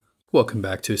Welcome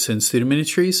back to Ascend Student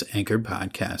Ministries Anchored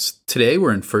Podcast. Today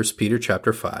we're in 1 Peter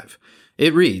chapter 5.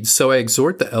 It reads, "So I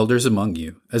exhort the elders among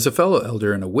you, as a fellow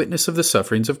elder and a witness of the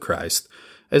sufferings of Christ,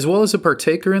 as well as a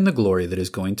partaker in the glory that is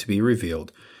going to be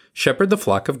revealed. Shepherd the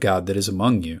flock of God that is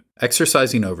among you,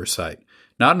 exercising oversight,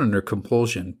 not under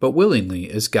compulsion, but willingly,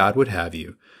 as God would have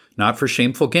you, not for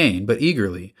shameful gain, but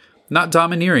eagerly, not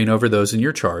domineering over those in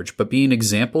your charge, but being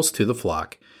examples to the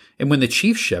flock. And when the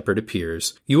chief shepherd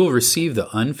appears, you will receive the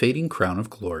unfading crown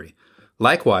of glory.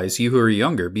 Likewise, you who are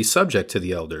younger, be subject to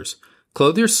the elders.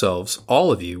 Clothe yourselves,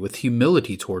 all of you, with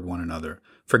humility toward one another.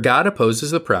 For God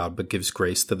opposes the proud, but gives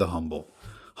grace to the humble.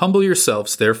 Humble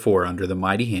yourselves, therefore, under the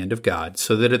mighty hand of God,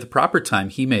 so that at the proper time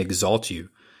he may exalt you,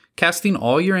 casting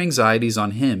all your anxieties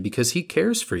on him, because he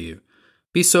cares for you.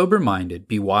 Be sober-minded,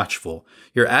 be watchful.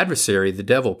 Your adversary, the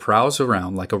devil, prowls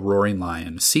around like a roaring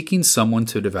lion, seeking someone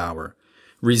to devour.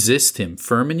 Resist him,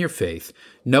 firm in your faith,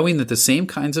 knowing that the same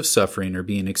kinds of suffering are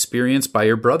being experienced by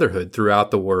your brotherhood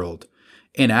throughout the world.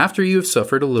 And after you have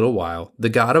suffered a little while, the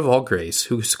God of all grace,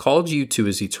 who has called you to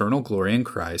his eternal glory in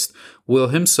Christ, will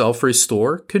himself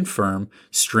restore, confirm,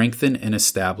 strengthen, and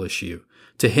establish you.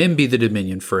 To him be the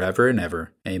dominion forever and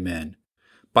ever. Amen.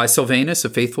 By Silvanus, a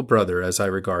faithful brother, as I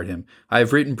regard him, I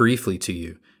have written briefly to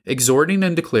you, exhorting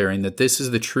and declaring that this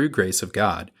is the true grace of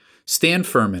God. Stand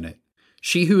firm in it.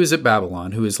 She who is at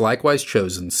Babylon, who is likewise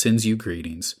chosen, sends you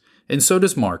greetings. And so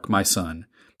does Mark, my son.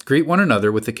 Greet one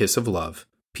another with a kiss of love.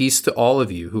 Peace to all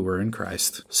of you who are in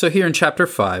Christ." So here in chapter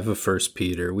 5 of 1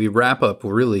 Peter, we wrap up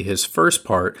really his first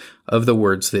part of the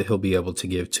words that he'll be able to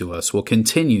give to us. We'll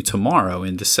continue tomorrow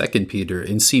into 2 Peter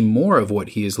and see more of what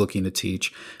he is looking to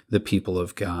teach the people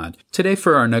of God. Today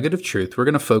for our nugget of truth, we're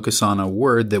going to focus on a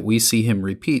word that we see him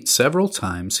repeat several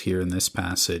times here in this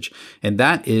passage, and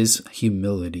that is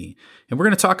humility. And we're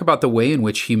going to talk about the way in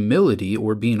which humility,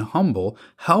 or being humble,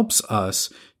 helps us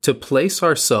to place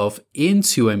ourselves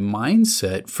into a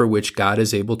mindset for which God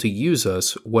is able to use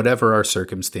us, whatever our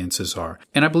circumstances are.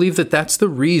 And I believe that that's the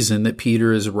reason that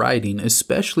Peter is writing,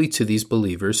 especially to these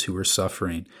believers who are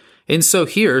suffering. And so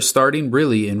here, starting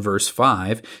really in verse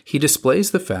 5, he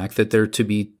displays the fact that they're to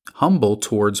be humble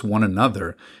towards one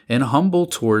another and humble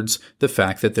towards the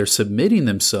fact that they're submitting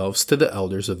themselves to the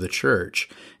elders of the church.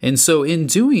 And so in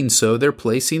doing so, they're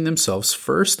placing themselves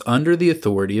first under the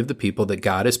authority of the people that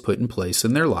God has put in place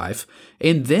in their life,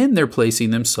 and then they're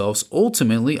placing themselves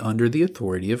ultimately under the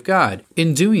authority of God.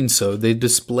 In doing so, they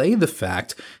display the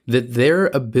fact that their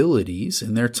abilities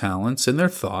and their talents and their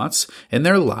thoughts and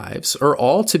their lives are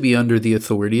all to be under the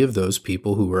authority of those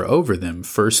people who are over them,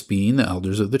 first being the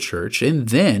elders of the church and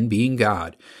then being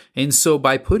God. And so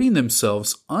by putting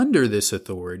themselves under this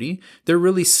authority, they're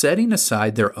really setting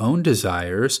aside their own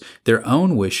desires, their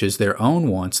own wishes, their own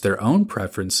wants, their own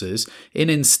preferences,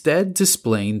 and instead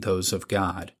displaying those of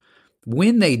God.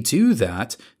 When they do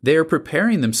that, they are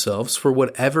preparing themselves for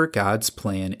whatever God's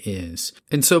plan is.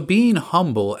 And so being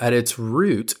humble at its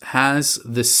root has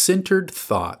the centered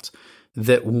thought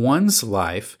that one's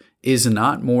life is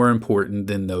not more important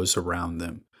than those around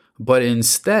them, but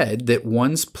instead that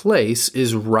one's place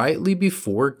is rightly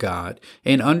before God,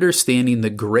 and understanding the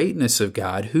greatness of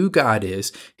God, who God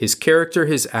is, his character,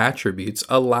 his attributes,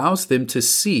 allows them to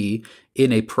see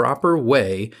in a proper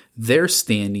way their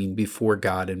standing before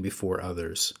God and before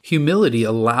others. Humility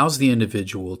allows the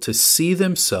individual to see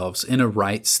themselves in a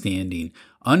right standing,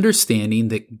 understanding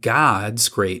that God's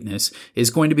greatness is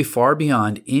going to be far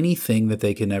beyond anything that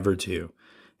they can ever do.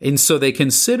 And so they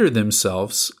consider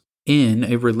themselves in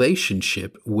a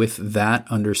relationship with that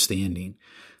understanding.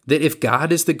 That if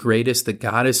God is the greatest, that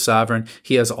God is sovereign,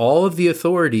 he has all of the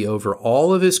authority over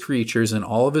all of his creatures and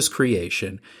all of his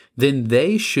creation, then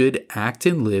they should act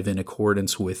and live in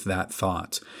accordance with that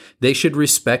thought. They should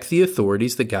respect the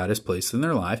authorities that God has placed in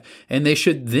their life, and they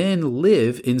should then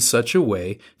live in such a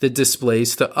way that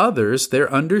displays to others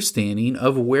their understanding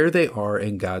of where they are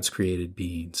in God's created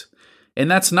beings. And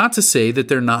that's not to say that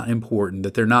they're not important,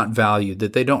 that they're not valued,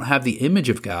 that they don't have the image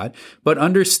of God, but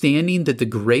understanding that the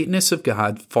greatness of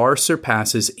God far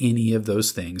surpasses any of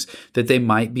those things that they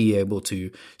might be able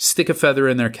to stick a feather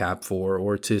in their cap for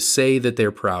or to say that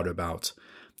they're proud about.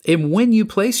 And when you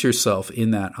place yourself in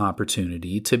that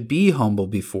opportunity to be humble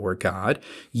before God,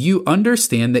 you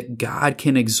understand that God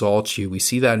can exalt you. We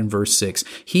see that in verse 6.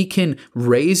 He can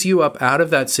raise you up out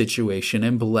of that situation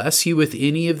and bless you with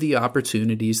any of the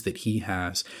opportunities that he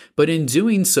has. But in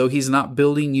doing so, he's not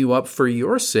building you up for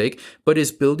your sake, but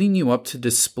is building you up to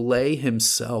display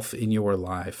himself in your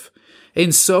life.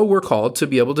 And so we're called to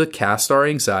be able to cast our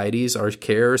anxieties, our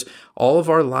cares, all of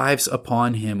our lives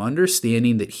upon him,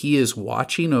 understanding that he is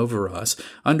watching over us,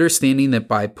 understanding that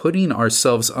by putting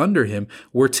ourselves under him,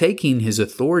 we're taking his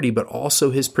authority, but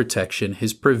also his protection,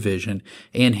 his provision,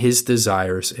 and his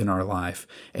desires in our life.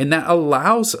 And that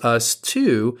allows us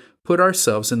to put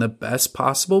ourselves in the best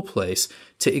possible place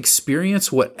to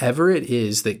experience whatever it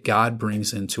is that God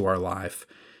brings into our life.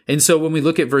 And so when we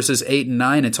look at verses 8 and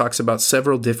 9, it talks about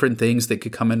several different things that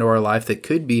could come into our life that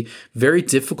could be very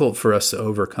difficult for us to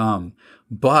overcome.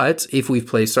 But if we've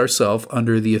placed ourselves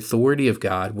under the authority of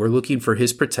God, we're looking for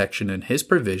his protection and his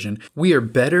provision, we are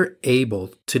better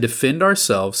able to defend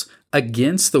ourselves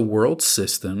against the world's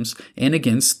systems and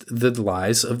against the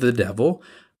lies of the devil,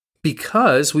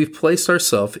 because we've placed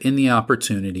ourselves in the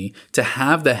opportunity to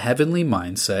have the heavenly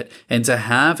mindset and to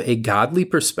have a godly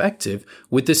perspective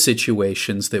with the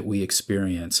situations that we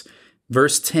experience.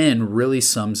 Verse 10 really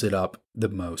sums it up the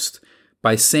most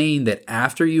by saying that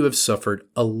after you have suffered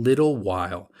a little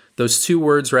while, those two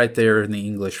words right there in the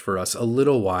English for us, a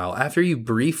little while, after you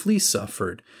briefly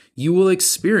suffered, you will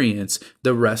experience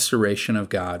the restoration of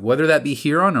God, whether that be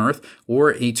here on earth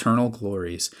or eternal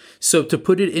glories. So to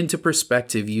put it into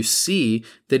perspective, you see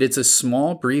that it's a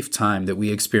small, brief time that we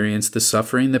experience the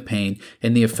suffering, the pain,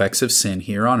 and the effects of sin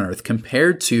here on earth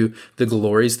compared to the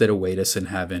glories that await us in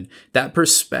heaven. That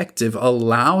perspective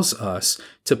allows us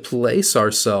to place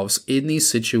ourselves in these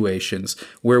situations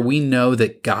where we know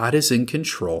that God is in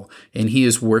control and he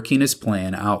is working his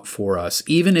plan out for us,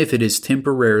 even if it is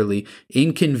temporarily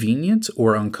inconvenient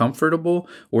or uncomfortable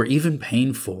or even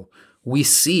painful. We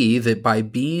see that by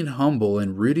being humble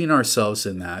and rooting ourselves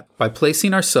in that, by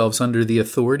placing ourselves under the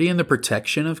authority and the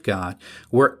protection of God,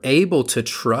 we're able to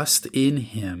trust in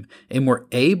him and we're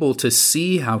able to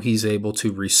see how he's able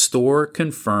to restore,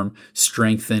 confirm,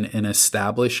 strengthen, and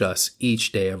establish us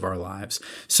each day of our lives.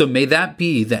 So may that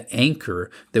be the anchor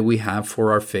that we have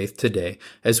for our faith today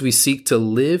as we seek to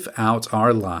live out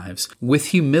our lives with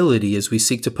humility, as we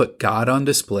seek to put God on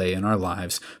display in our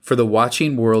lives for the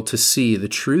watching world to see the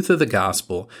truth of the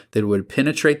gospel that would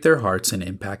penetrate their hearts and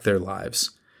impact their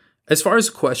lives. As far as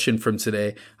a question from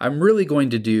today, I'm really going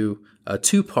to do a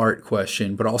two-part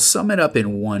question, but I'll sum it up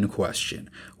in one question.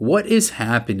 What is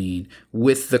happening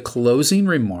with the closing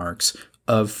remarks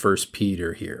of 1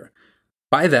 Peter here?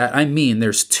 By that, I mean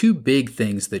there's two big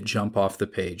things that jump off the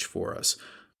page for us.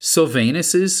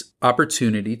 Silvanus's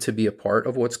opportunity to be a part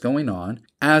of what's going on,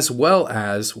 as well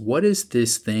as what is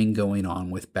this thing going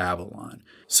on with Babylon.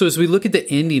 So as we look at the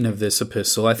ending of this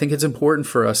epistle, I think it's important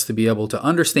for us to be able to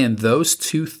understand those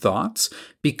two thoughts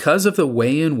because of the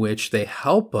way in which they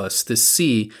help us to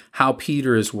see how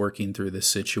Peter is working through this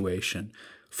situation.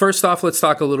 First off, let's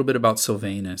talk a little bit about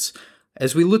Silvanus.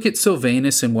 As we look at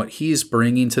Silvanus and what he is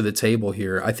bringing to the table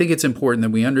here, I think it's important that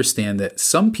we understand that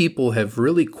some people have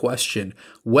really questioned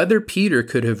whether Peter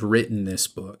could have written this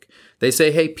book. They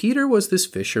say, hey, Peter was this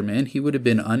fisherman. He would have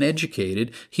been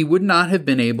uneducated. He would not have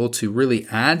been able to really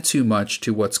add too much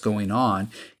to what's going on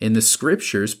in the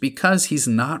scriptures because he's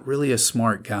not really a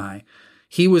smart guy.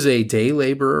 He was a day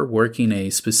laborer working a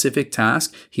specific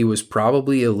task. He was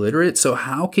probably illiterate. So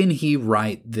how can he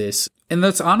write this? And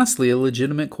that's honestly a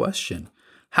legitimate question.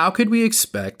 How could we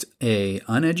expect an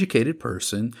uneducated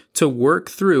person to work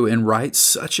through and write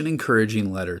such an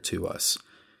encouraging letter to us?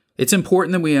 It's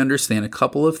important that we understand a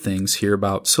couple of things here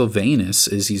about Silvanus,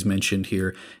 as he's mentioned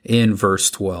here in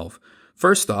verse 12.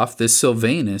 First off, this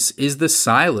Silvanus is the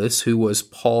Silas who was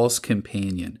Paul's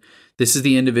companion. This is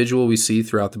the individual we see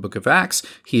throughout the book of Acts.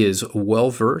 He is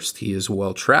well-versed. He is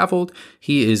well-traveled.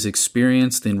 He is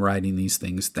experienced in writing these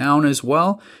things down as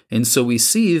well. And so we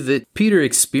see that Peter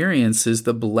experiences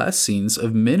the blessings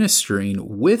of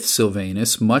ministering with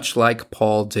Silvanus, much like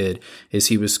Paul did as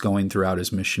he was going throughout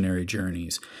his missionary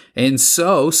journeys. And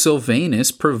so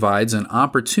Silvanus provides an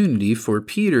opportunity for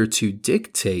Peter to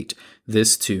dictate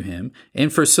this to him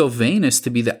and for Silvanus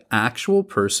to be the actual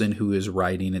person who is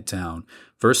writing it down.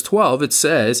 Verse 12, it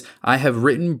says, I have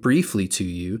written briefly to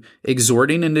you,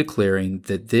 exhorting and declaring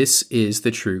that this is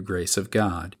the true grace of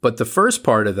God. But the first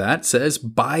part of that says,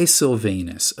 by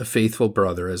Silvanus, a faithful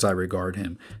brother as I regard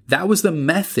him. That was the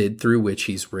method through which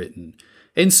he's written.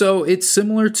 And so it's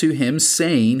similar to him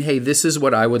saying, hey, this is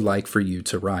what I would like for you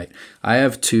to write. I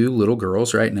have two little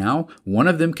girls right now. One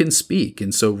of them can speak.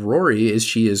 And so Rory, as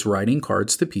she is writing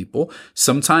cards to people,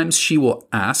 sometimes she will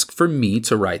ask for me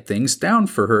to write things down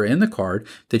for her in the card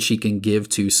that she can give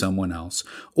to someone else.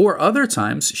 Or other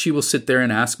times she will sit there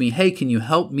and ask me, hey, can you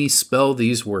help me spell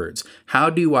these words? How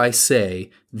do I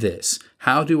say this?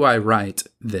 How do I write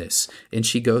this? And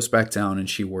she goes back down and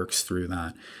she works through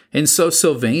that. And so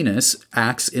Silvanus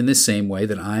acts in the same way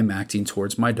that I'm acting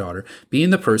towards my daughter,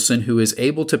 being the person who is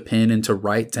able to pen and to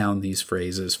write down these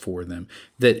phrases for them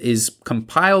that is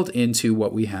compiled into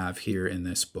what we have here in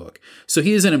this book. So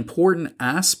he is an important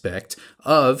aspect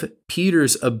of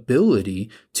Peter's ability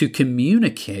to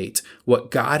communicate what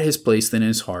God has placed in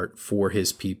his heart for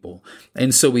his people.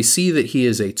 And so we see that he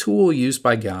is a tool used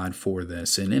by God for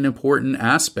this, and an important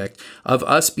aspect of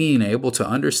us being able to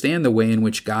understand the way in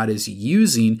which God is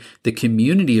using the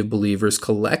community of believers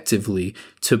collectively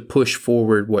to push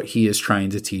forward what he is trying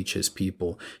to teach his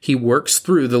people. He works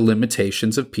through the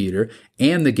limitations of Peter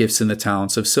and the gifts and the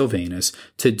talents of Silvanus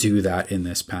to do that in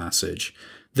this passage.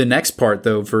 The next part,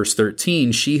 though, verse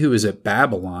 13, she who is at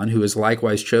Babylon, who is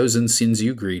likewise chosen, sends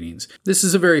you greetings. This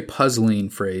is a very puzzling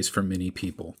phrase for many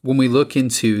people. When we look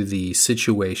into the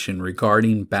situation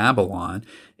regarding Babylon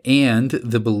and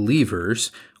the believers,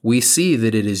 we see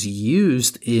that it is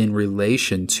used in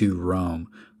relation to Rome.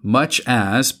 Much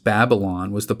as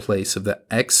Babylon was the place of the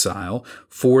exile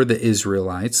for the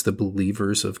Israelites, the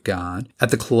believers of God,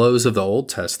 at the close of the Old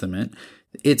Testament,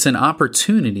 it's an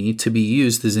opportunity to be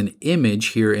used as an image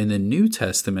here in the New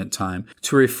Testament time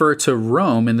to refer to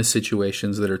Rome and the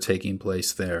situations that are taking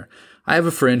place there. I have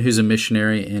a friend who's a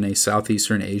missionary in a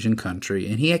Southeastern Asian country,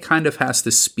 and he kind of has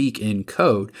to speak in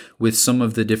code with some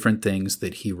of the different things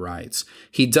that he writes.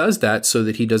 He does that so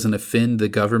that he doesn't offend the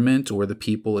government or the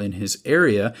people in his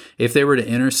area if they were to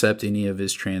intercept any of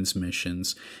his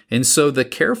transmissions. And so the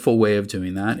careful way of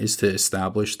doing that is to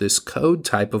establish this code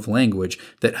type of language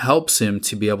that helps him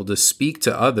to be able to speak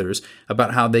to others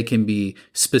about how they can be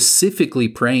specifically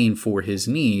praying for his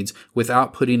needs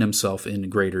without putting himself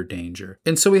in greater danger.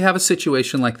 And so we have a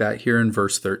situation like that here in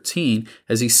verse 13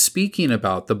 as he's speaking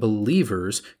about the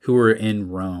believers who are in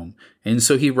Rome. And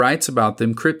so he writes about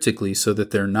them cryptically so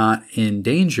that they're not in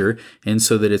danger and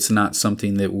so that it's not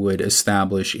something that would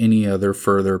establish any other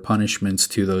further punishments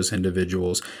to those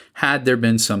individuals had there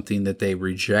been something that they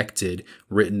rejected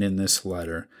written in this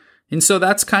letter. And so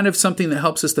that's kind of something that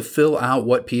helps us to fill out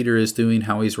what Peter is doing,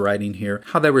 how he's writing here,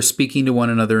 how they were speaking to one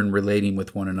another and relating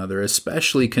with one another,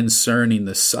 especially concerning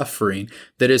the suffering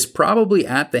that is probably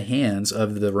at the hands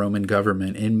of the Roman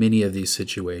government in many of these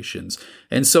situations.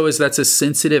 And so as that's a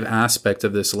sensitive aspect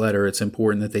of this letter, it's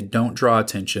important that they don't draw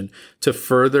attention to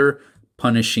further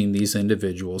punishing these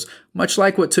individuals, much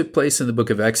like what took place in the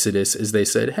book of Exodus as they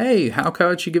said, hey, how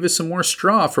about you give us some more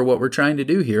straw for what we're trying to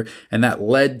do here? And that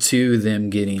led to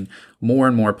them getting more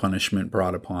and more punishment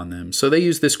brought upon them. So they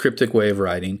use this cryptic way of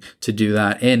writing to do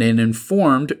that, and an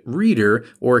informed reader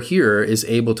or hearer is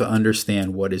able to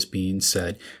understand what is being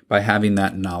said by having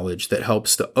that knowledge that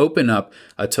helps to open up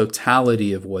a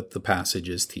totality of what the passage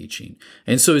is teaching.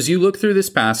 And so as you look through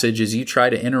this passage, as you try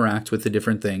to interact with the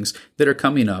different things that are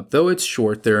coming up, though it's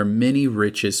short, there are many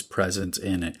riches present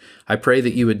in it. I pray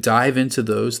that you would dive into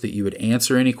those, that you would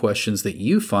answer any questions that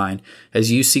you find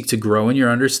as you seek to grow in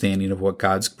your understanding of what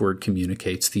God's Word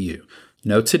communicates to you.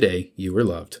 Know today you are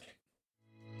loved.